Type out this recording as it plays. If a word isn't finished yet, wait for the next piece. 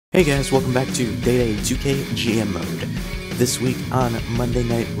Hey guys, welcome back to WWE 2K GM Mode. This week on Monday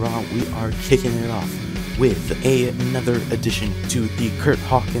Night Raw, we are kicking it off with another addition to the Kurt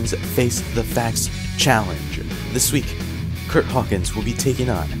Hawkins Face the Facts Challenge. This week, Kurt Hawkins will be taking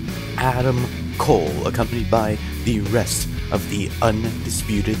on Adam Cole, accompanied by the rest of the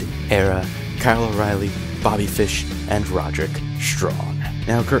Undisputed Era, Kyle O'Reilly, Bobby Fish, and Roderick Strong.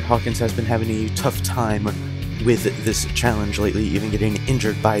 Now, Kurt Hawkins has been having a tough time with this challenge lately, even getting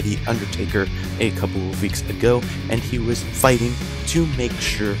injured by The Undertaker a couple of weeks ago, and he was fighting to make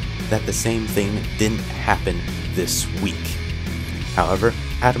sure that the same thing didn't happen this week. However,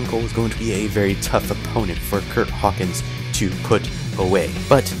 Adam Cole is going to be a very tough opponent for Kurt Hawkins to put away.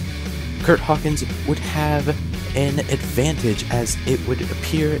 But Kurt Hawkins would have an advantage, as it would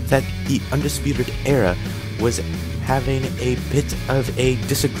appear that the Undisputed Era was having a bit of a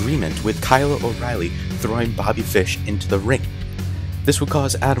disagreement with Kyle O'Reilly throwing Bobby Fish into the ring. This would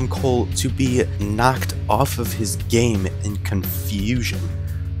cause Adam Cole to be knocked off of his game in confusion,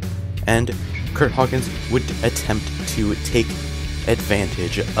 and Kurt Hawkins would attempt to take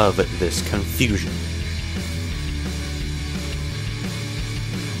advantage of this confusion.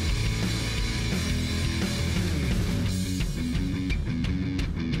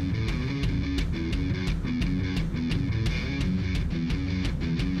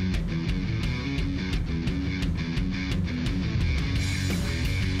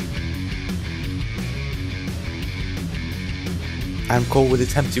 Adam Cole would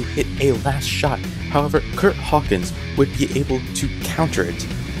attempt to hit a last shot, however, Kurt Hawkins would be able to counter it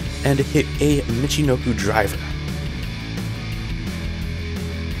and hit a Michinoku driver.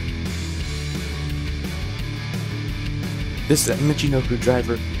 This Michinoku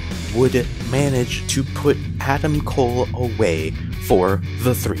driver would manage to put Adam Cole away for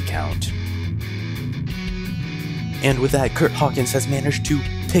the 3 count. And with that, Kurt Hawkins has managed to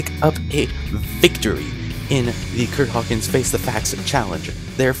pick up a victory in the Kurt Hawkins Face the Facts Challenge,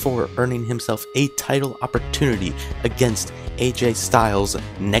 therefore earning himself a title opportunity against AJ Styles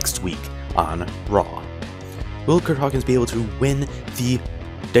next week on Raw. Will Kurt Hawkins be able to win the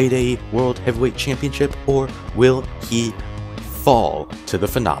Day World Heavyweight Championship, or will he fall to the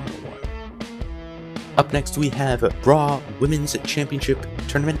Phenomenal One? Up next, we have Raw Women's Championship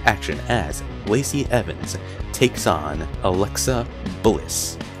Tournament action as Lacey Evans takes on Alexa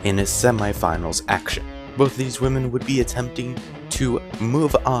Bliss in a semifinals action. Both of these women would be attempting to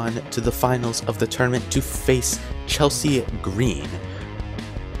move on to the finals of the tournament to face Chelsea Green.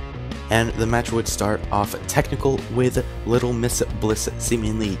 And the match would start off technical, with Little Miss Bliss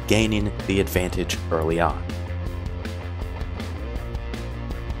seemingly gaining the advantage early on.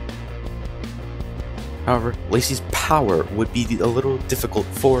 However, Lacey's power would be a little difficult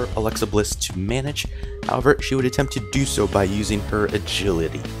for Alexa Bliss to manage. However, she would attempt to do so by using her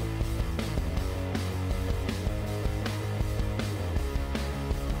agility.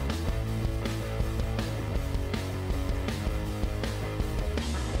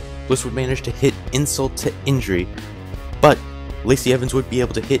 Bliss would manage to hit insult to injury, but Lacey Evans would be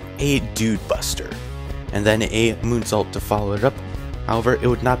able to hit a Dude Buster, and then a moonsault to follow it up. However, it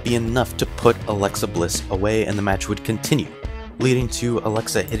would not be enough to put Alexa Bliss away, and the match would continue, leading to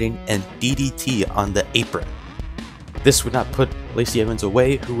Alexa hitting a DDT on the apron. This would not put Lacey Evans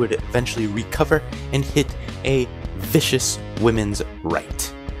away, who would eventually recover and hit a vicious women's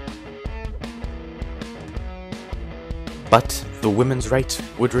right. But the women's right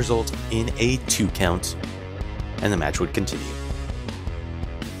would result in a 2 count, and the match would continue.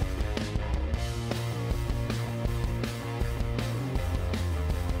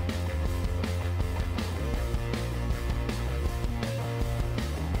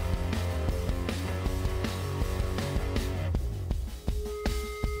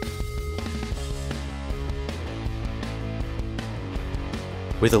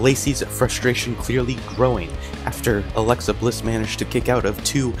 With Lacey's frustration clearly growing after Alexa Bliss managed to kick out of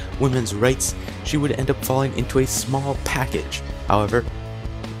 2 women's rights, she would end up falling into a small package. However,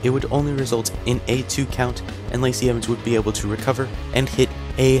 it would only result in a 2 count, and Lacey Evans would be able to recover and hit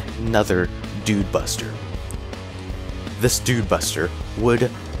another Dude Buster. This Dude Buster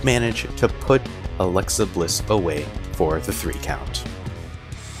would manage to put Alexa Bliss away for the 3 count.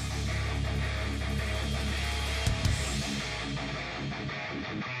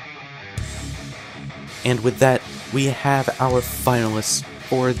 And with that, we have our finalists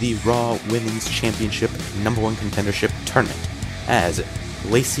for the Raw Women's Championship #1 Contendership Tournament, as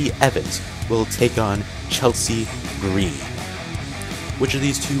Lacey Evans will take on Chelsea Green. Which of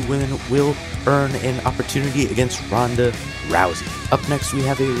these 2 women will earn an opportunity against Ronda Rousey? Up next, we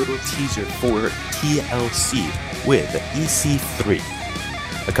have a little teaser for TLC with EC3.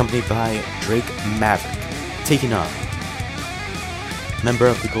 accompanied by Drake Maverick, taking on member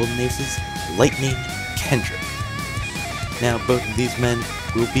of the Golden Aces, Lightning Kendrick. Now, both of these men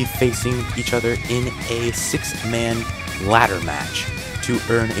will be facing each other in a 6-man ladder match to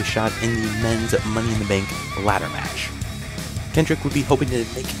earn a shot in the men's Money in the Bank ladder match. Kendrick would be hoping to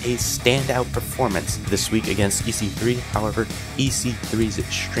make a standout performance this week against EC3, however, EC3's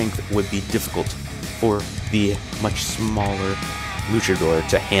strength would be difficult for the much smaller luchador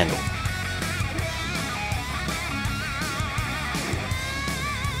to handle.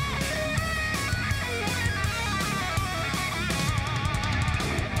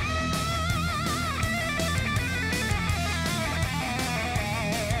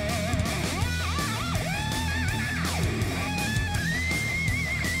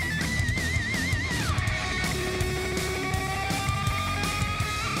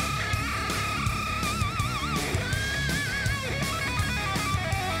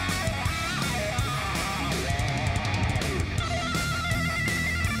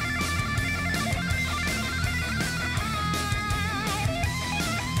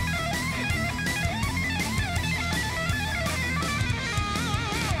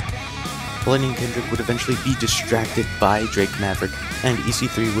 Lightning Kendrick would eventually be distracted by Drake Maverick, and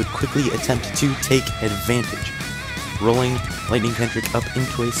EC3 would quickly attempt to take advantage, rolling Lightning Kendrick up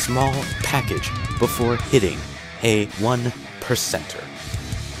into a small package before hitting a 1%er.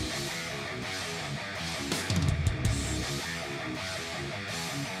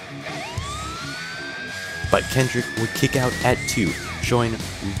 But Kendrick would kick out at 2, showing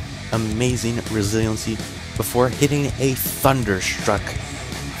amazing resiliency before hitting a Thunderstruck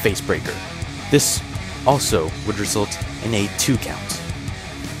facebreaker. This also would result in a 2 count.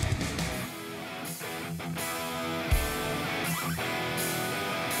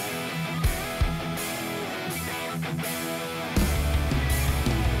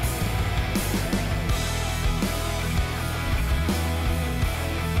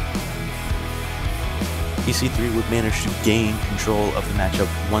 EC3 would manage to gain control of the matchup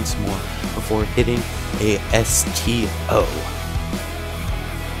once more before hitting a STO.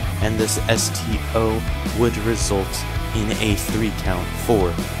 And this STO would result in a 3 count for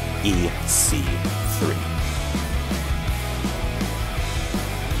EC3.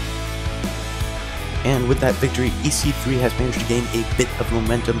 And with that victory, EC3 has managed to gain a bit of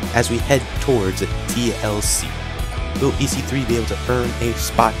momentum as we head towards TLC. Will EC3 be able to earn a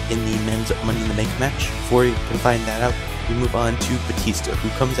spot in the men's Money in the Bank match? Before you can find that out, we move on to Batista, who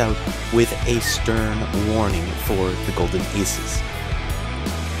comes out with a stern warning for the Golden Aces.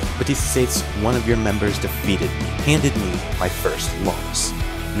 Batista states, "One of your members defeated me, handed me my first loss.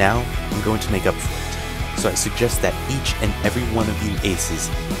 Now, I'm going to make up for it. So I suggest that each and every one of you aces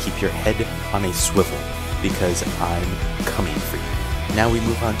keep your head on a swivel, because I'm coming for you." Now we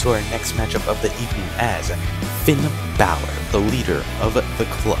move on to our next matchup of the evening as Finn Balor, the leader of the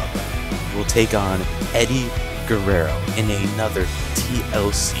club, will take on Eddie Guerrero in another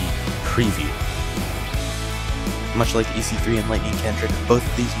TLC preview. Much like EC3 and Lightning Kendrick, both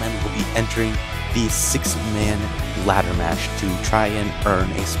of these men will be entering the 6-man ladder match to try and earn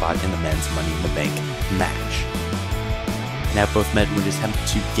a spot in the men's Money in the Bank match. Now both men would attempt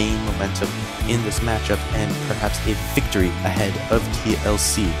to gain momentum in this matchup and perhaps a victory ahead of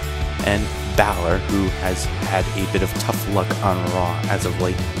TLC. And Balor, who has had a bit of tough luck on Raw as of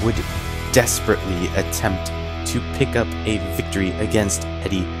late, would desperately attempt to pick up a victory against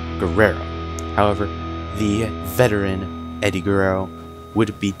Eddie Guerrero. However, the veteran Eddie Guerrero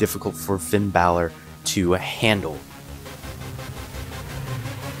would be difficult for Finn Balor to handle.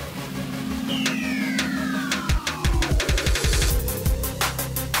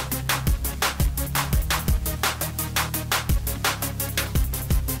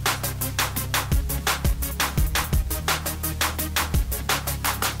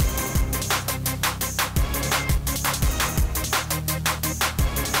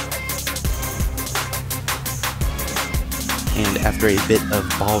 And after a bit of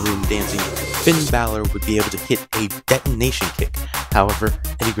ballroom dancing, Finn Balor would be able to hit a detonation kick. However,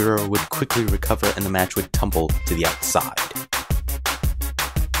 Eddie Guerrero would quickly recover and the match would tumble to the outside.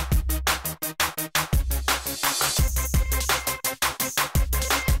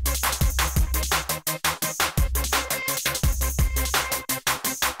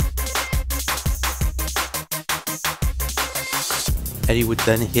 Eddie would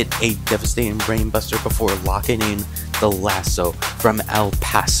then hit a devastating brainbuster before locking in the lasso from El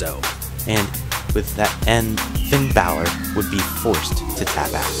Paso, and with that end, Finn Balor would be forced to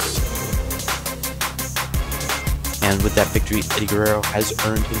tap out. And with that victory, Eddie Guerrero has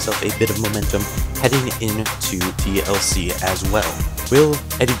earned himself a bit of momentum heading into TLC as well. Will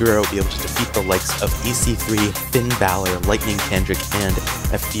Eddie Guerrero be able to defeat the likes of EC3, Finn Balor, Lightning Kendrick, and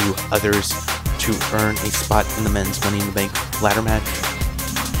a few others to earn a spot in the men's Money in the Bank ladder match?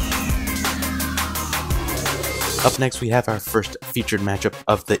 Up next, we have our first featured matchup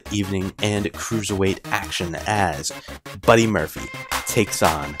of the evening and cruiserweight action as Buddy Murphy takes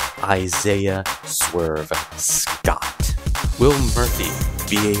on Isaiah Swerve Scott. Will Murphy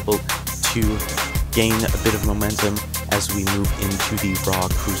be able to gain a bit of momentum as we move into the Raw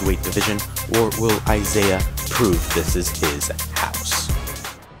Cruiserweight division, or will Isaiah prove this is his house?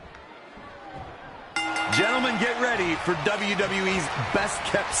 Gentlemen, get ready for WWE's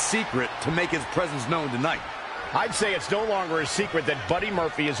best-kept secret to make his presence known tonight. I'd say it's no longer a secret that Buddy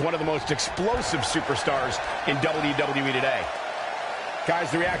Murphy is one of the most explosive superstars in WWE today.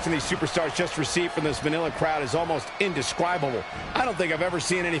 Guys, the reaction these superstars just received from this Manila crowd is almost indescribable. I don't think I've ever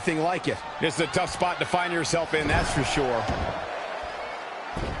seen anything like it. This is a tough spot to find yourself in, that's for sure.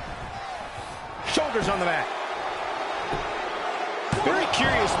 Shoulders on the mat. Very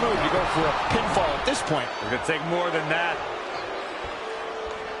curious move to go for a pinfall at this point. We're going to take more than that.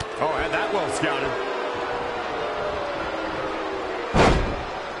 Oh, and that well scouted.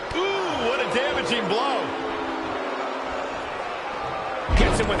 Ooh, what a damaging blow.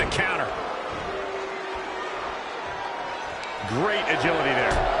 Gets him with a counter. Great agility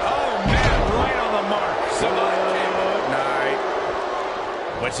there. Oh, man, right on the mark. Good night.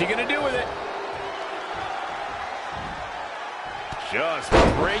 What's he going to do with it? Just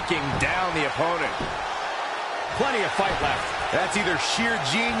breaking down the opponent. Plenty of fight left. That's either sheer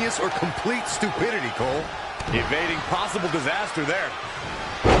genius or complete stupidity, Cole. Evading possible disaster there.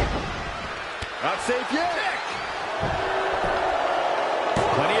 Not safe yet.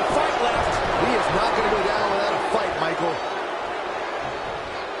 Plenty of fight left. He is not going to go down without a fight, Michael.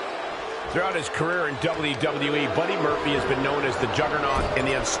 Throughout his career in WWE, Buddy Murphy has been known as the Juggernaut and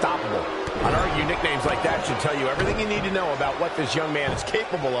the Unstoppable. I'd argue nicknames like that should tell you everything you need to know about what this young man is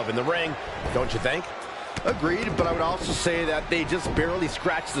capable of in the ring, don't you think? Agreed, but I would also say that they just barely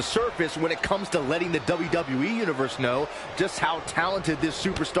scratched the surface when it comes to letting the WWE Universe know just how talented this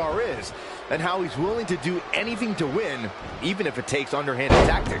superstar is, and how he's willing to do anything to win, even if it takes underhanded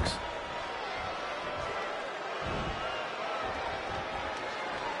tactics.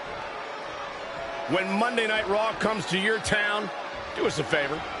 When Monday Night Raw comes to your town, do us a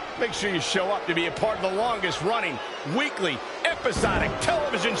favor. Make sure you show up to be a part of the longest-running, weekly, episodic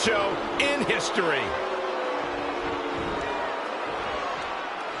television show in history.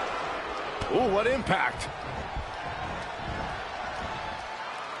 Ooh, what impact.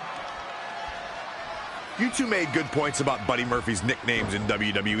 You two made good points about Buddy Murphy's nicknames in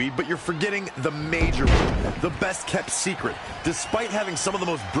WWE, but you're forgetting the major one, the best-kept secret. Despite having some of the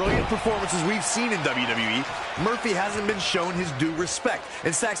most brilliant performances we've seen in WWE, Murphy hasn't been shown his due respect.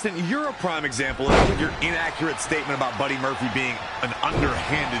 And Saxton, you're a prime example of with your inaccurate statement about Buddy Murphy being an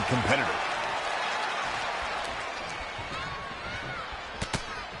underhanded competitor.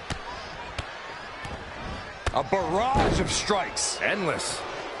 A barrage of strikes. Endless.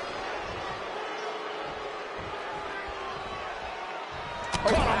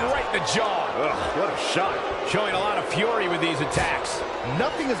 Caught him right in the jaw. Ugh, what a shot. Showing a lot of fury with these attacks.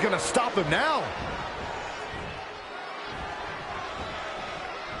 Nothing is going to stop him now.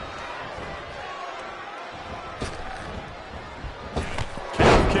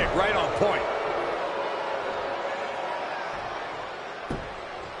 Calf kick right on point.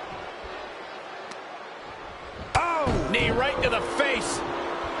 Oh, knee right to the face.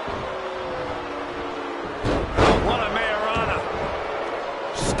 Oh, what a Mayorana.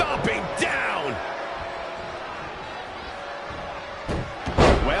 Stomping down.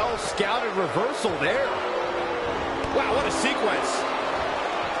 Well scouted reversal there. Wow, what a sequence.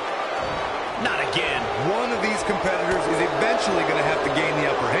 Not again. One of these competitors is eventually going to have to gain the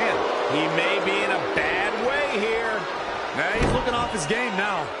upper hand. He may be in a bad way here. Now he's looking off his game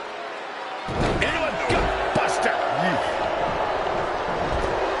now. Into a gut buster.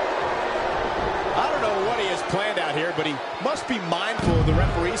 I don't know what he has planned out here, but he must be mindful of the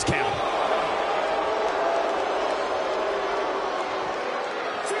referee's count.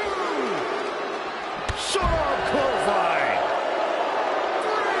 2. Short arm clothesline.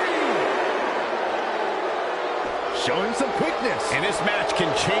 3. Showing some quickness. And this match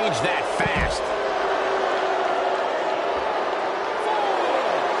can change that fast. 4.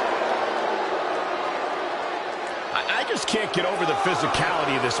 I just can't get over the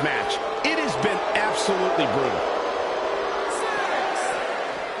physicality of this match. It has been absolutely brutal. 6.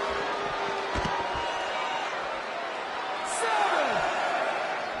 7.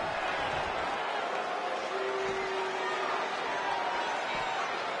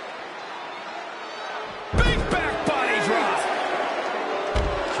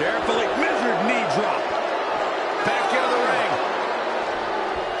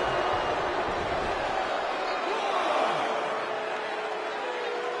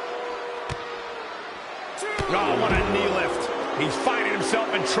 Oh, what a knee lift. He's finding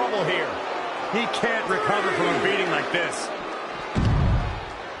himself in trouble here. He can't recover from a beating like this.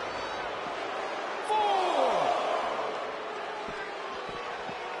 4,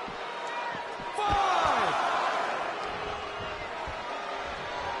 5,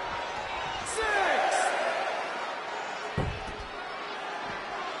 6,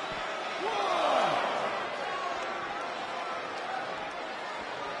 1,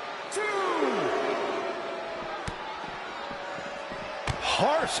 2.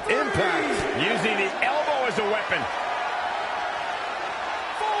 Harsh impact. Using the elbow as a weapon.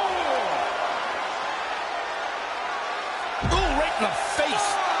 4, Ooh, right in the face.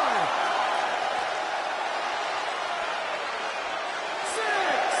 5, 6,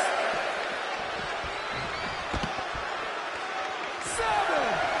 7.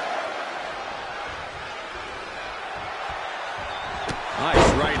 Nice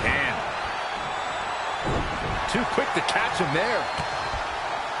right hand. Too quick to catch him there.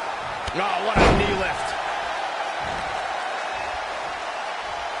 Oh, what a knee lift.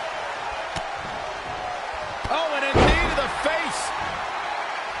 Oh, and a knee to the face.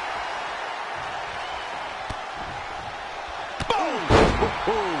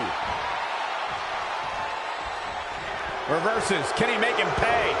 Boom! Reverses. Can he make him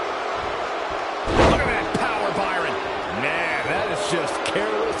pay? Look at that power, Byron. Man, that is just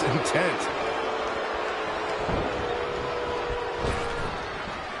careless intent.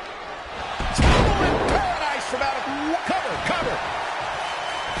 Paradise from out of cover.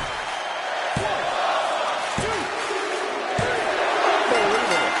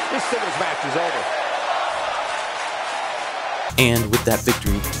 Unbelievable. This singles match is over. And with that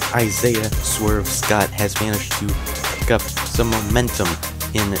victory, Isaiah Swerve Scott has managed to pick up some momentum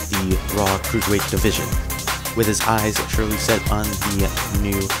in the Raw Cruiserweight division. With his eyes surely set on the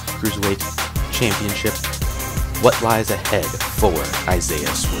new Cruiserweight Championship, what lies ahead for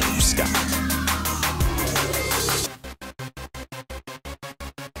Isaiah Swerve Scott?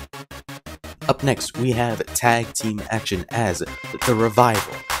 Up next, we have tag team action as The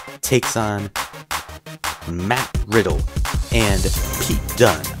Revival takes on Matt Riddle and Pete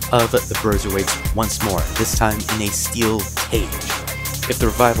Dunne of the Broserweights once more, this time in a steel cage. If the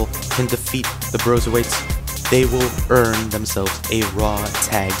Revival can defeat the Broserweights, they will earn themselves a Raw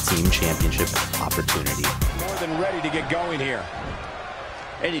Tag Team Championship opportunity. More than ready to get going here.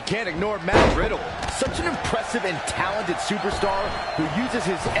 And you can't ignore Matt Riddle. Such an impressive and talented superstar who uses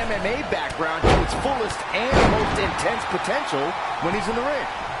his MMA background to its fullest and most intense potential when he's in the ring.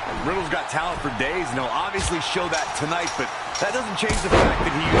 Riddle's got talent for days, and he'll obviously show that tonight, but that doesn't change the fact that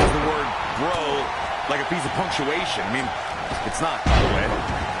he uses the word bro like a piece of punctuation. I mean, it's not, by the way.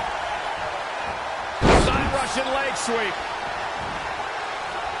 Side Russian leg sweep.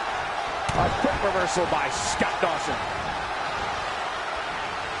 A quick reversal by Scott Dawson.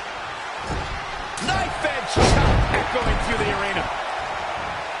 Knife edge chop echoing through the arena.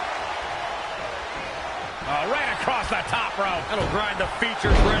 Right across the top rope. That'll grind the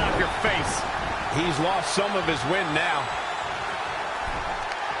features right off your face. He's lost some of his wind now.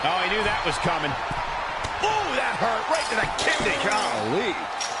 Oh, he knew that was coming. Ooh, that hurt right to the kidney. Golly.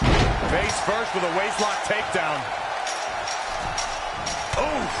 Face first with a waistlock takedown.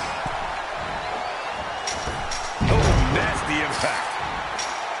 Oof. Oh, nasty impact.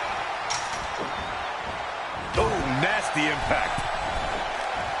 Oh, nasty impact.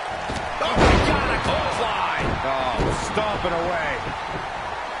 Oh, my God, a clothesline. Oh, stomping away.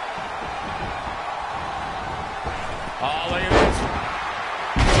 Oh, look at this.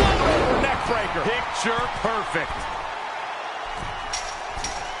 Float over neck breaker. Picture perfect.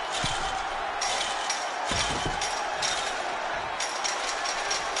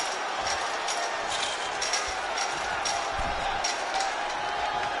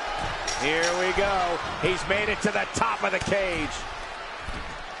 Here we go. He's made it to the top of the cage.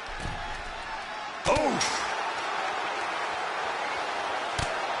 Oh.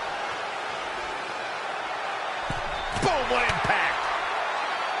 Boom, what impact.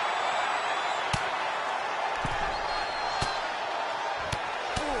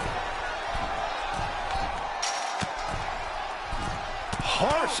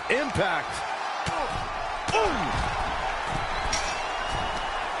 Harsh impact.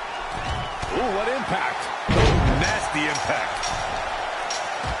 Ooh, what impact. Nasty impact.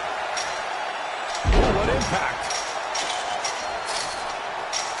 Ooh, what impact.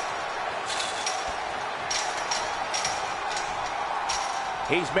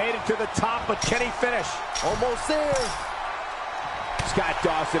 He's made it to the top, but can he finish? Almost there. Scott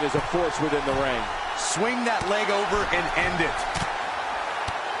Dawson is a force within the ring. Swing that leg over and end it.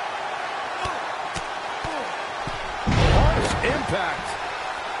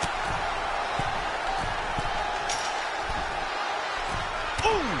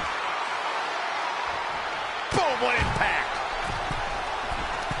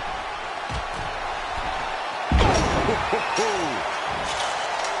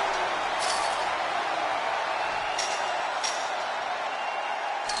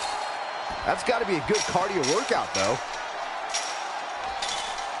 That's got to be a good cardio workout, though.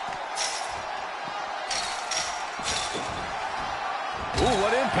 Ooh,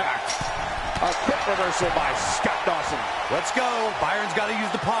 what impact. A quick reversal by Scott Dawson. Let's go. Byron's got to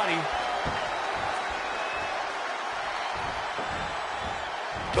use the potty.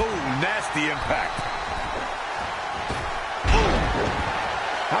 Oh, nasty impact.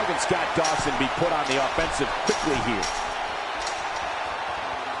 How can Scott Dawson be put on the offensive quickly here?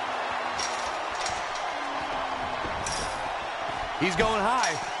 He's going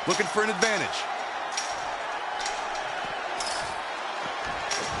high, looking for an advantage.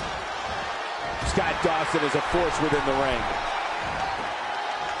 Scott Dawson is a force within the ring.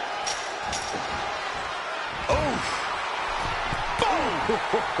 Oh!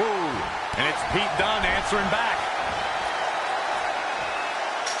 Boom! And it's Pete Dunne answering back.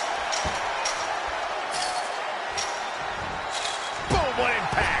 Boom! What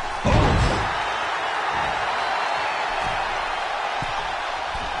impact!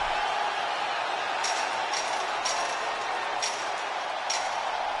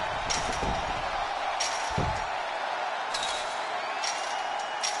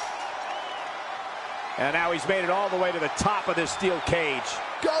 And now he's made it all the way to the top of this steel cage.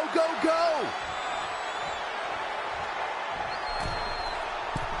 Go, go, go!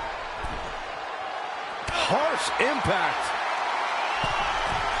 Harsh impact.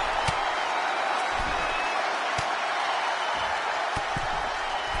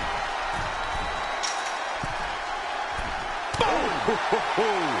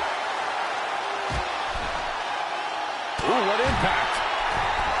 Ooh, what impact.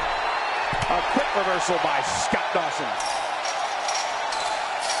 A quick reversal by Scott Dawson.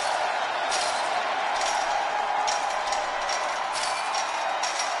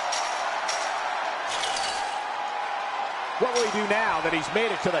 What will he do now that he's made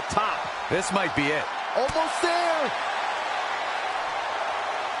it to the top? This might be it. Almost there.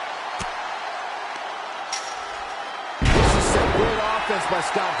 This is some great offense by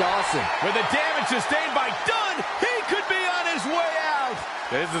Scott Dawson. With the damage sustained by Dunne, he could be on his way out.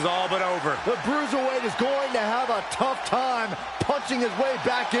 This is all but over. The Bruiserweight is going to have a tough time punching his way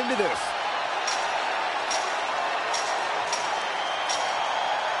back into this.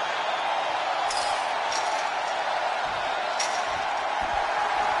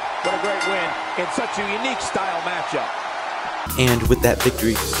 What a great win in such a unique style matchup. And with that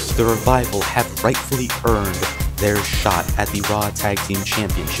victory, the Revival have rightfully earned their shot at the Raw Tag Team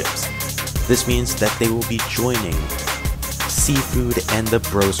Championships. This means that they will be joining Seafood and the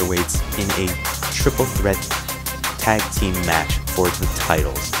Broserweights in a triple threat tag team match for the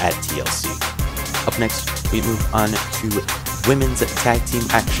titles at TLC. Up next, we move on to women's tag team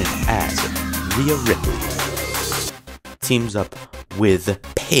action as Rhea Ripley teams up with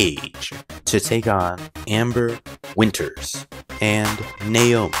Paige to take on Amber Winters and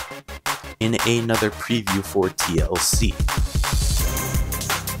Naomi in another preview for TLC.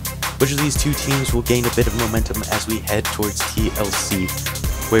 Which of these two teams will gain a bit of momentum as we head towards TLC,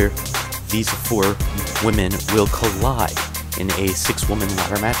 where these four women will collide in a 6-woman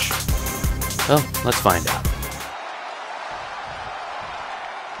ladder match? Well, let's find out.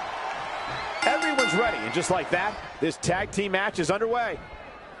 Everyone's ready, and just like that, this tag team match is underway.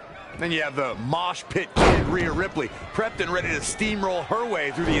 Then you have the mosh pit kid Rhea Ripley, prepped and ready to steamroll her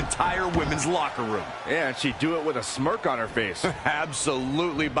way through the entire women's locker room. Yeah, and she'd do it with a smirk on her face.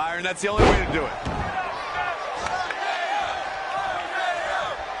 Absolutely, Byron. That's the only way to do it.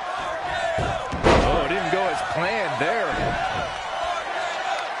 Oh, it didn't go as planned there.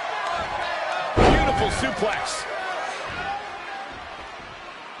 Beautiful suplex.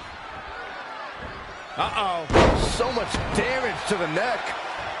 Uh-oh. So much damage to the neck.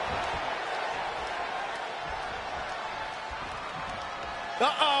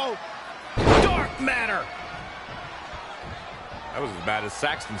 Uh-oh. Dark matter. That was as bad as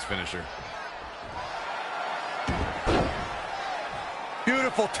Saxton's finisher.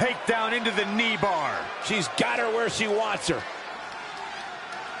 Beautiful takedown into the knee bar. She's got her where she wants her.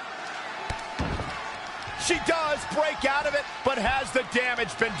 She does break out of it, but has the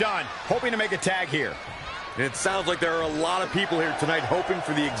damage been done? Hoping to make a tag here. It sounds like there are a lot of people here tonight hoping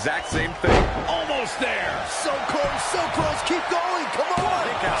for the exact same thing. Almost there. So close, so close. Keep going. Come on.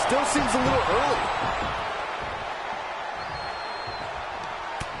 Still seems a little early.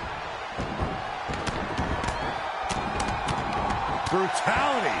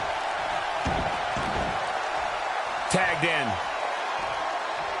 Brutality. Tagged in.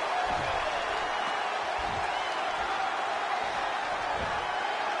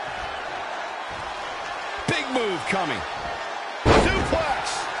 Big move coming.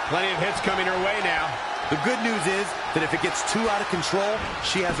 Suplex. Plenty of hits coming her way now. The good news is that if it gets too out of control,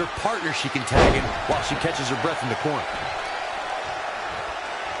 she has her partner she can tag in while she catches her breath in the corner.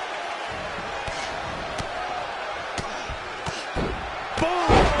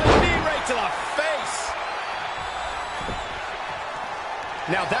 To the face.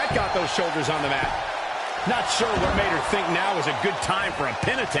 Now that got those shoulders on the mat. Not sure what made her think now was a good time for a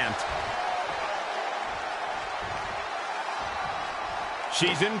pin attempt.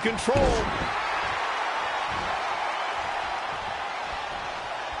 She's in control.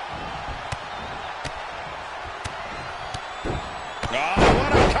 Oh,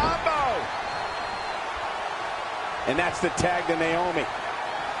 what a combo! And that's the tag to Naomi.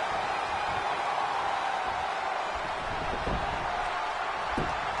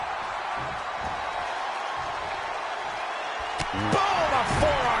 Boom! A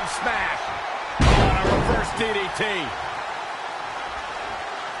forearm smash. On a reverse DDT.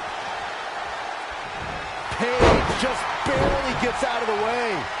 Paige just barely gets out of the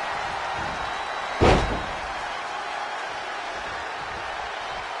way.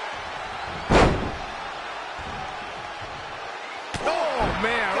 Oh,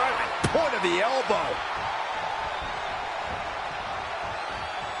 man, right at the point of the elbow.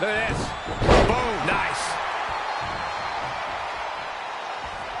 Look at this. Boom. Nice.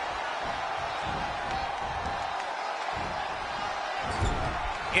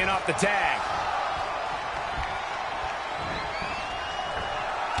 In off the tag.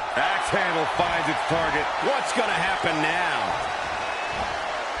 Axe handle finds its target. What's going to happen now?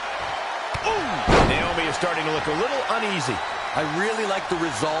 Ooh! Naomi is starting to look a little uneasy. I really like the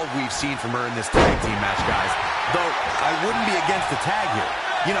resolve we've seen from her in this tag team match, guys. Though, I wouldn't be against the tag here.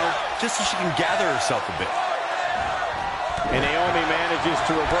 You know, just so she can gather herself a bit. And Naomi manages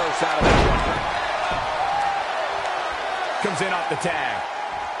to reverse out of this one. Comes in off the tag.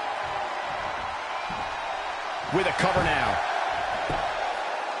 With a cover now.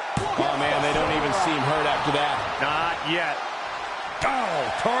 Oh, man, they don't even seem hurt after that. Not yet.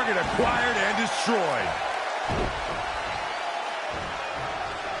 Oh, target acquired and destroyed.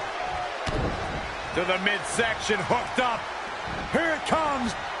 To the midsection, hooked up. Here it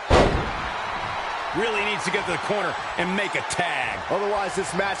comes. Really needs to get to the corner and make a tag. Otherwise,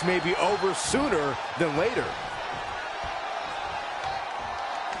 this match may be over sooner than later.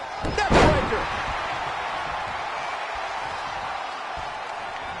 Neckbreaker.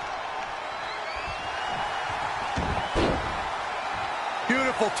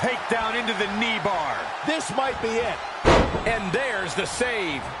 Beautiful takedown into the knee bar. This might be it. And there's the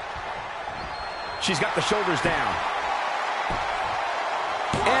save. She's got the shoulders down.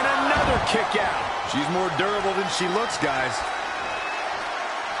 And another kick out. She's more durable than she looks, guys.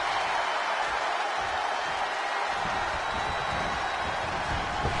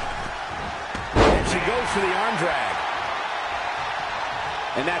 And she goes for the arm drag.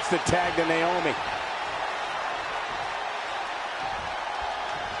 And that's the tag to Naomi.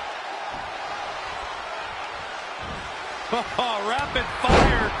 Oh, rapid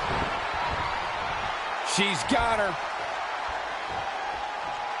fire. She's got her.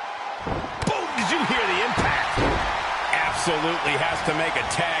 Boom! Did you hear the impact? Absolutely has to make a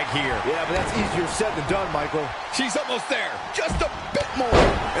tag here. Yeah, but that's easier said than done, Michael. She's almost there. Just a bit more.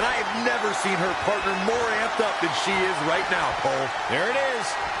 And I have never seen her partner more amped up than she is right now, Cole. There it is.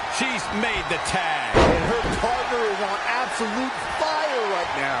 She's made the tag. And her partner is on absolute fire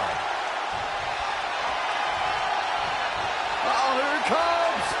right now. Oh, here it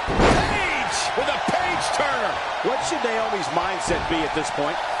comes. Paige with a page turner. What should Naomi's mindset be at this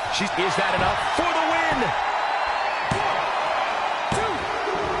point? Is that enough for the win? 1, 2.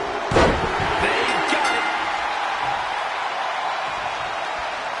 They got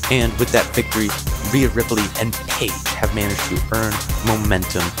it. And with that victory, Rhea Ripley and Paige have managed to earn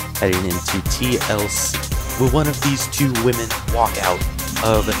momentum heading into TLC. Will one of these two women walk out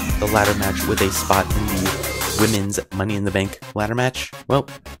of the ladder match with a spot in the Women's Money in the Bank ladder match? Well,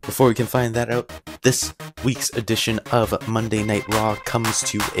 before we can find that out, this week's edition of Monday Night Raw comes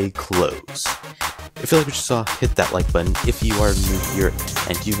to a close. If you like what you saw, hit that like button. If you are new here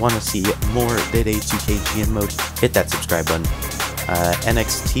and you want to see more WWE 2K20 mode, hit that subscribe button.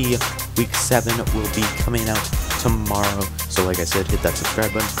 NXT Week 7 will be coming out tomorrow, so like I said, hit that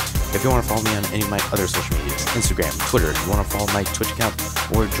subscribe button. If you want to follow me on any of my other social medias, Instagram, Twitter, if you want to follow my Twitch account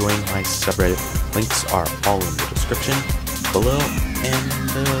or join my subreddit, links are all in the description below,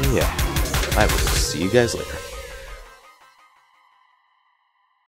 and yeah, I will see you guys later.